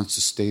guru and wants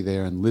to stay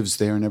there and lives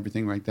there and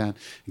everything like that,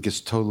 and gets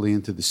totally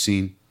into the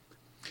scene.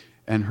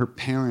 And her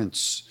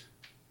parents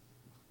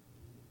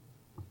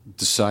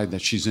decide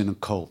that she's in a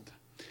cult.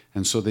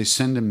 And so they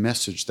send a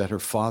message that her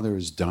father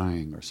is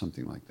dying or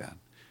something like that.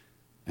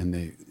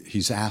 And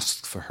he's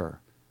asked for her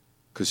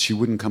because she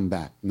wouldn't come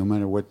back. No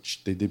matter what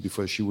they did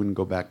before, she wouldn't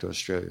go back to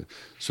Australia.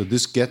 So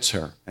this gets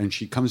her, and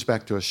she comes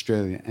back to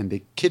Australia, and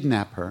they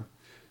kidnap her.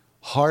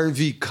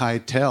 Harvey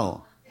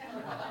Keitel,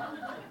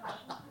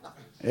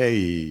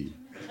 hey,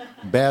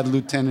 bad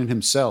lieutenant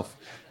himself,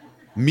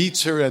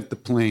 meets her at the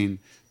plane,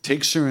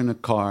 takes her in a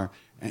car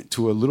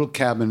to a little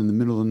cabin in the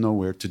middle of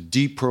nowhere to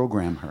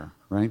deprogram her,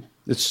 right?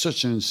 It's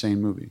such an insane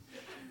movie.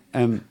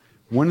 And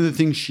one of the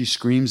things she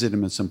screams at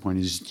him at some point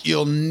is,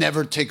 "You'll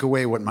never take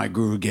away what my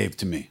guru gave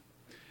to me."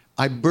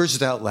 I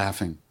burst out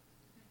laughing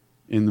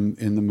in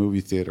the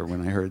movie theater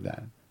when I heard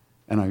that.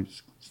 And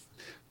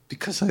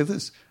because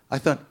I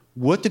thought,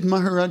 what did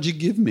Maharaji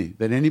give me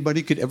that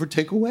anybody could ever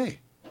take away?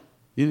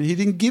 You know, he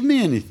didn't give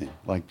me anything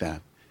like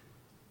that.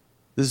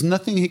 There's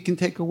nothing he can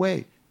take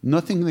away.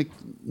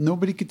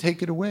 Nobody could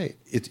take it away.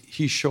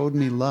 He showed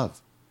me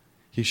love.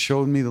 He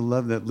showed me the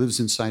love that lives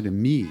inside of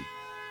me,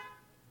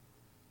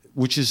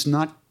 which is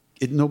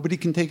nobody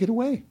can take it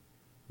away.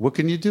 What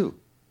can you do?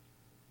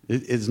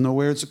 It's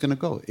nowhere it's going to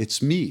go.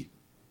 It's me.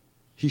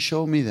 He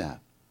showed me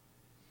that.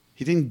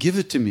 He didn't give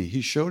it to me.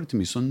 He showed it to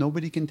me, so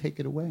nobody can take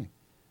it away.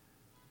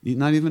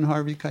 Not even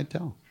Harvey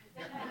Keitel.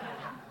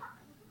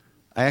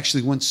 I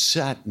actually once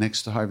sat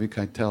next to Harvey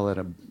Keitel at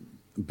a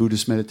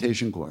Buddhist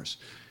meditation course.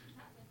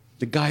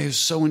 The guy is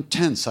so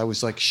intense, I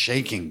was like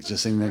shaking,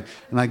 just saying that.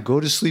 And I go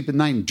to sleep at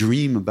night and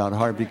dream about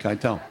Harvey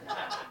Keitel.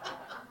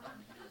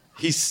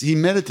 He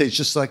meditates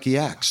just like he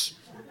acts.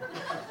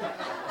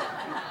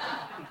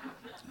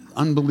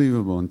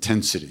 Unbelievable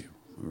intensity.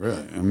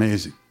 Really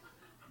amazing.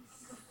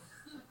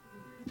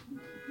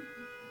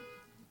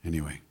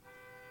 Anyway,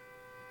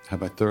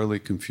 have I thoroughly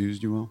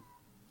confused you all?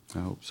 I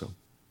hope so.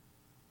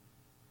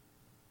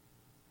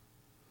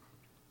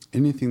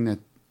 Anything that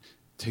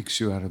takes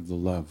you out of the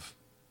love,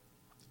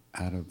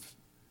 out of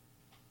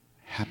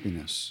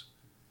happiness,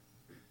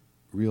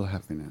 real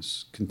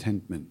happiness,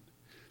 contentment.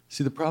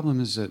 See, the problem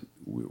is that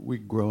we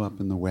grow up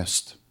in the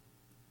West.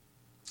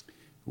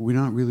 We're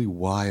not really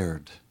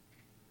wired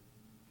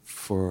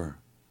for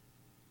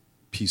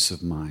peace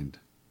of mind.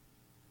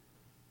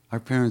 Our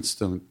parents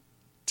don't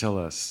tell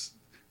us,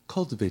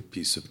 cultivate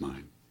peace of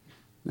mind.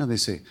 Now they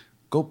say,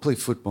 go play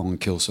football and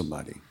kill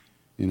somebody,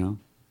 you know?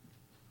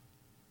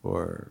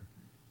 Or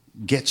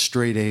get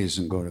straight A's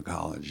and go to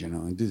college, you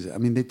know? And I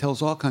mean, they tell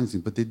us all kinds of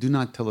things, but they do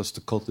not tell us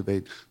to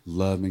cultivate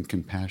love and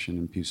compassion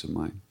and peace of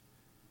mind.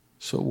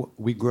 So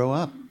we grow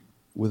up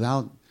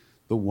without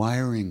the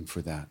wiring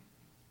for that.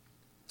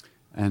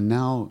 And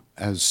now,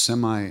 as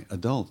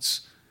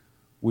semi-adults,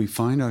 we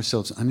find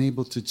ourselves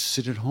unable to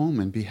sit at home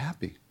and be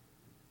happy.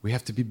 We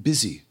have to be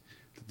busy.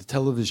 The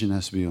television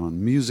has to be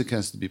on. Music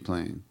has to be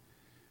playing.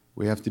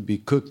 We have to be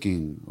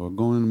cooking or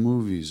going to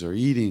movies or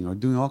eating or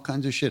doing all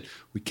kinds of shit.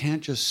 We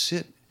can't just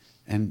sit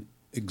and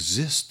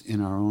exist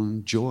in our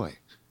own joy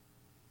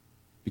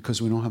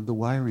because we don't have the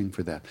wiring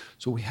for that.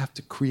 So we have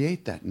to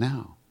create that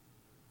now,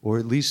 or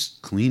at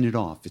least clean it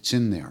off. It's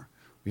in there.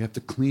 We have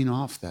to clean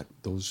off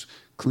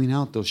clean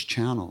out those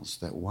channels,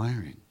 that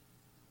wiring.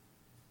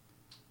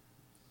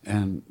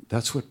 And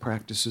that's what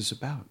practice is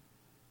about.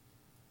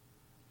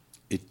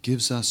 It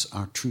gives us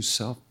our true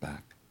self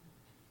back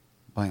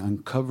by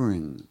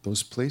uncovering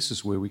those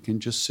places where we can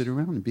just sit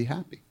around and be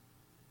happy.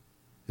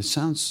 It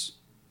sounds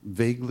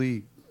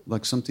vaguely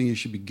like something you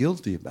should be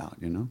guilty about,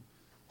 you know?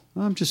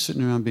 Oh, I'm just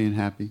sitting around being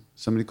happy.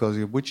 Somebody calls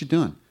you, what you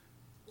doing?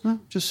 Oh,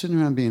 just sitting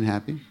around being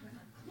happy.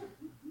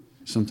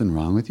 Something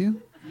wrong with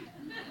you?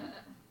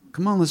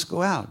 Come on, let's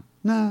go out.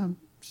 No,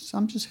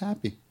 I'm just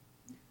happy.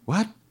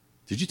 What?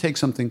 Did you take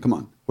something? Come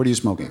on. What are you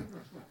smoking?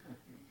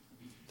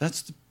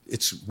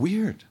 It's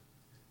weird.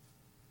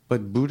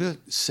 But Buddha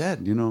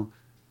said, you know,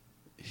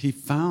 he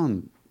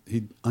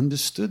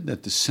understood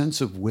that the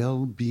sense of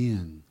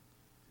well-being,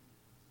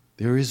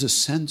 there is a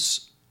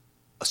sense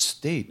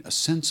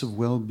of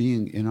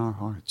well-being in our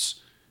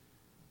hearts.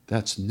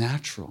 That's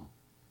natural.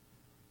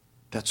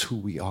 That's who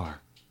we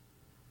are.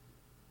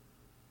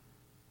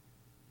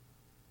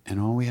 And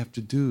all we have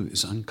to do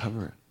is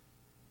uncover it.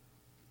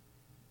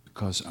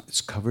 Because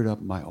it's covered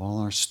up by all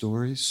our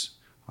stories,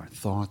 our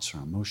thoughts,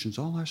 our emotions,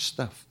 all our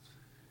stuff.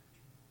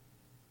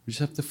 We just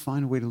have to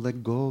find a way to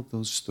let go of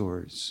those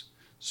stories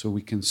so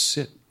we can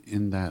sit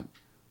in that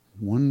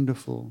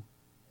wonderful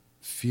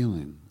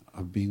feeling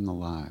of being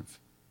alive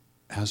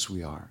as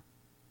we are.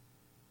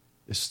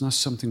 It's not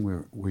something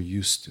we're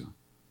used to.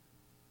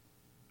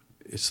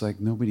 It's like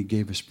nobody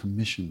gave us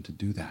permission to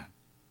do that.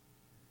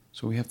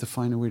 So we have to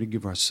find a way to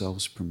give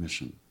ourselves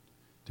permission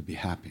to be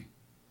happy.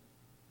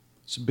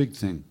 It's a big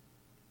thing.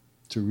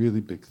 It's a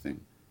really big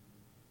thing.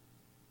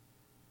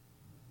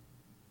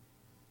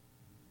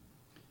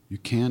 You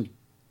can't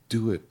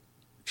do it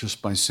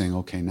just by saying,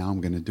 okay, now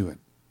I'm going to do it.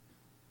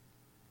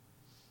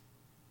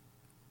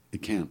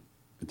 It can't.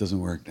 It doesn't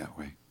work that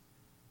way.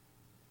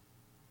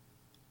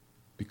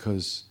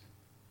 Because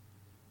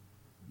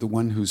the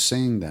one who's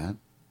saying that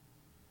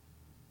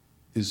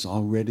is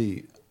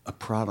already a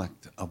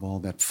product of all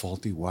that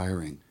faulty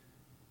wiring.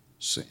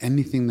 So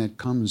anything that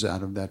comes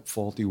out of that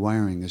faulty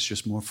wiring is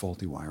just more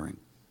faulty wiring.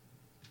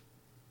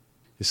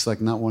 It's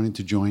like not wanting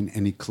to join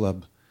any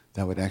club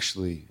that would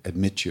actually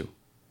admit you.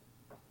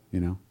 You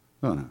know?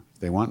 Oh, no,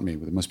 if they want me,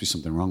 there must be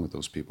something wrong with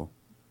those people.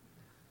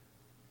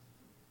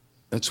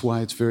 That's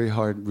why it's very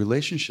hard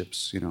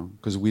relationships, you know,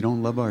 because we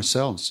don't love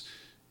ourselves.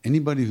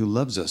 Anybody who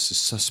loves us is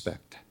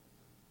suspect,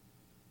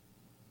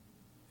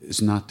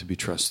 is not to be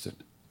trusted.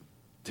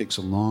 It takes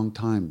a long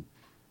time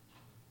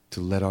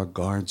to let our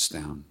guards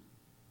down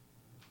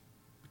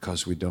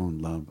because we don't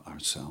love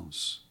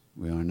ourselves.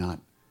 We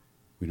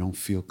don't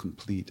feel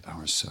complete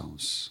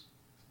ourselves.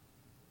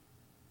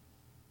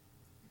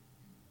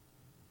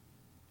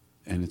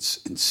 And it's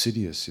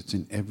insidious. It's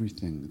in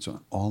everything. It's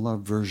all our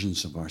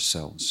versions of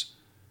ourselves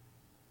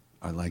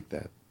are like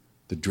that.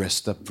 The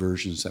dressed up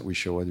versions that we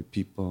show other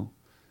people,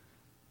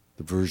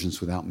 the versions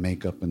without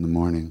makeup in the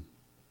morning,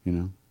 you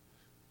know,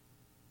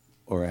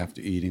 or after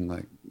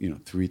eating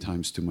 3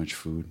 times too much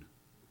food.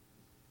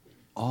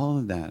 All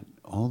of that,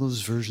 all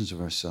those versions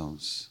of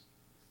ourselves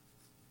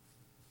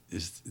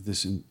is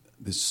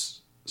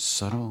this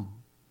subtle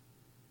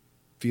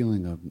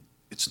feeling of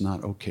it's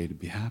not okay to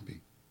be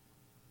happy.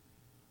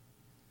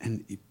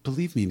 And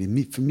believe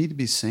me, for me to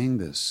be saying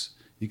this,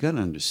 you got to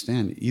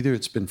understand, either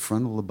it's been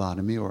frontal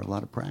lobotomy or a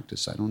lot of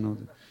practice. I don't know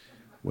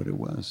what it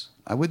was.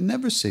 I would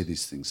never say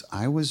these things.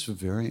 I was a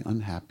very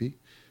unhappy,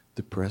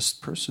 depressed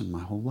person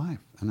my whole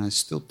life, and I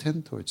still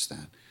tend towards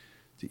that.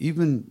 To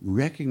even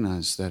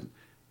recognize that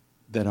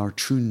our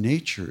true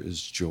nature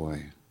is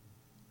joy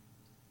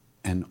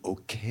and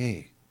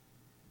okay,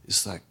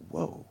 it's like,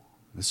 whoa,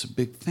 that's a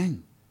big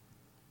thing.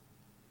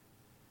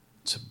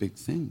 It's a big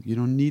thing. You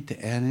don't need to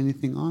add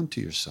anything on to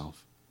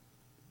yourself.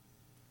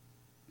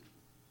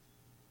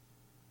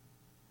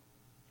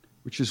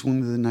 Which is one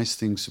of the nice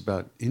things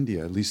about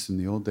India, at least in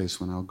the old days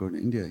when I would go to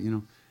India, you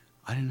know,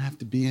 I didn't have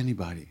to be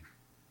anybody.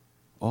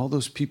 All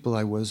those people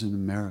I was in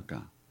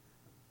America,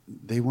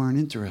 they weren't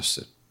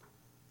interested.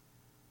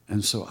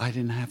 And so I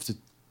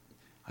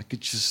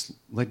could just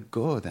let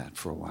go of that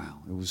for a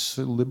while. It was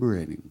so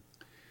liberating,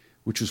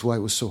 which is why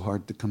it was so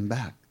hard to come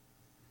back.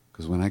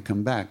 Because when I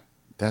come back,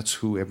 that's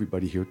who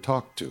everybody here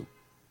talked to,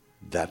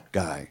 that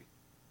guy.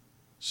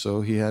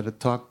 So he had to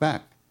talk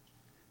back.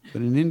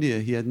 But in India,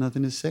 he had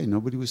nothing to say.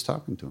 Nobody was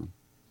talking to him.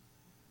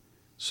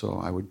 So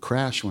I would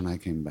crash when I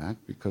came back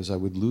because I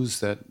would lose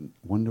that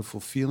wonderful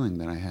feeling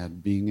that I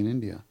had being in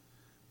India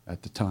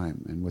at the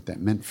time and what that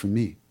meant for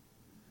me.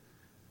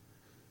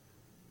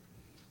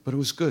 But it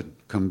was good.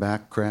 Come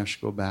back,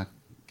 crash, go back,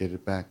 get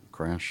it back,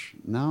 crash.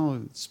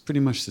 Now it's pretty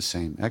much the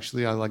same.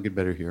 Actually, I like it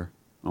better here,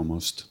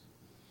 almost.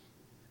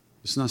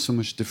 It's not so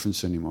much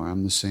difference anymore.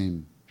 I'm the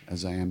same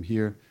as I am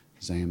here,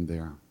 as I am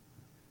there,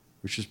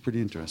 which is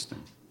pretty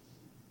interesting.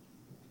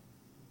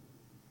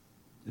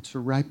 It's a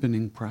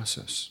ripening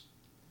process.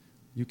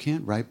 You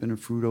can't ripen a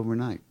fruit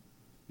overnight.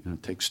 You know,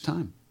 it takes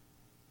time,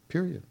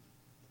 period.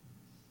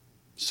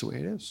 It's the way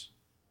it is.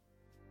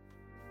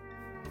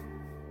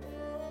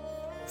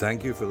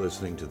 Thank you for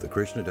listening to the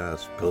Krishna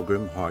Das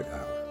Pilgrim Heart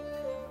Hour.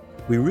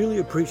 We really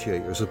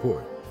appreciate your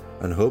support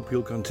and hope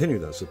you'll continue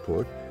that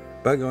support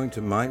by going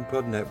to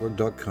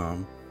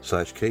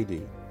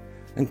mindpodnetwork.com/KD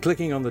and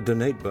clicking on the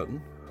donate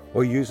button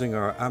or using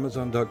our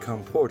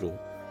Amazon.com portal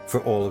for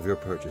all of your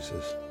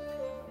purchases.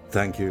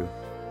 Thank you.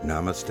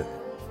 Namaste.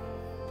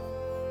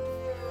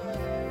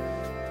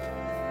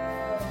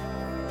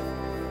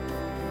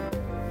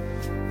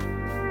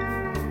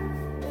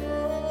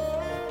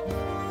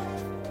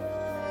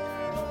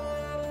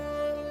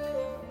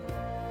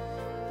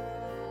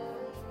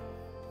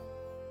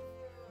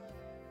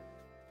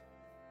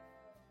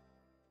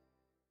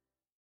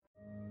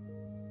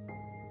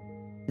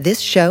 This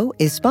show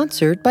is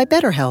sponsored by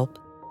BetterHelp.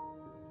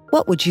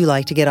 What would you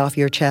like to get off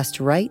your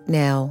chest right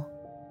now?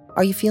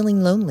 Are you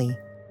feeling lonely,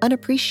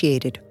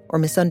 unappreciated, or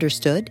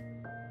misunderstood?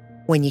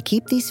 When you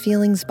keep these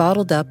feelings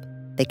bottled up,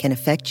 they can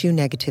affect you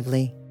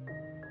negatively.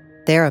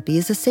 Therapy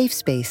is a safe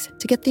space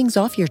to get things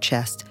off your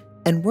chest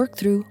and work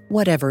through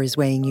whatever is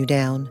weighing you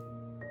down.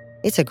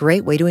 It's a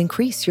great way to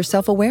increase your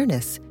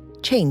self-awareness,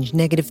 change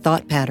negative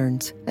thought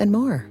patterns, and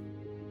more.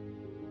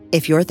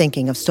 If you're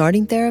thinking of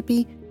starting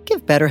therapy,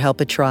 give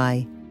BetterHelp a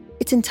try.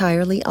 It's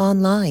entirely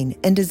online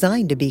and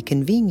designed to be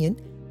convenient,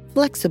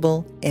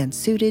 flexible, and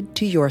suited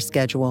to your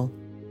schedule.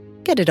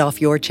 Get it off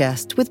your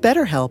chest with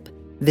BetterHelp.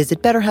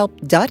 Visit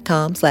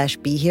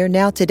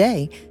BetterHelp.com/BeHereNow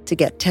today to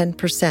get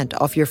 10%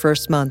 off your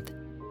first month.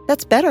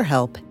 That's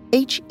BetterHelp,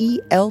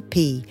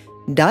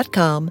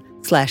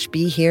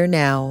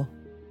 HELP.com/BeHereNow.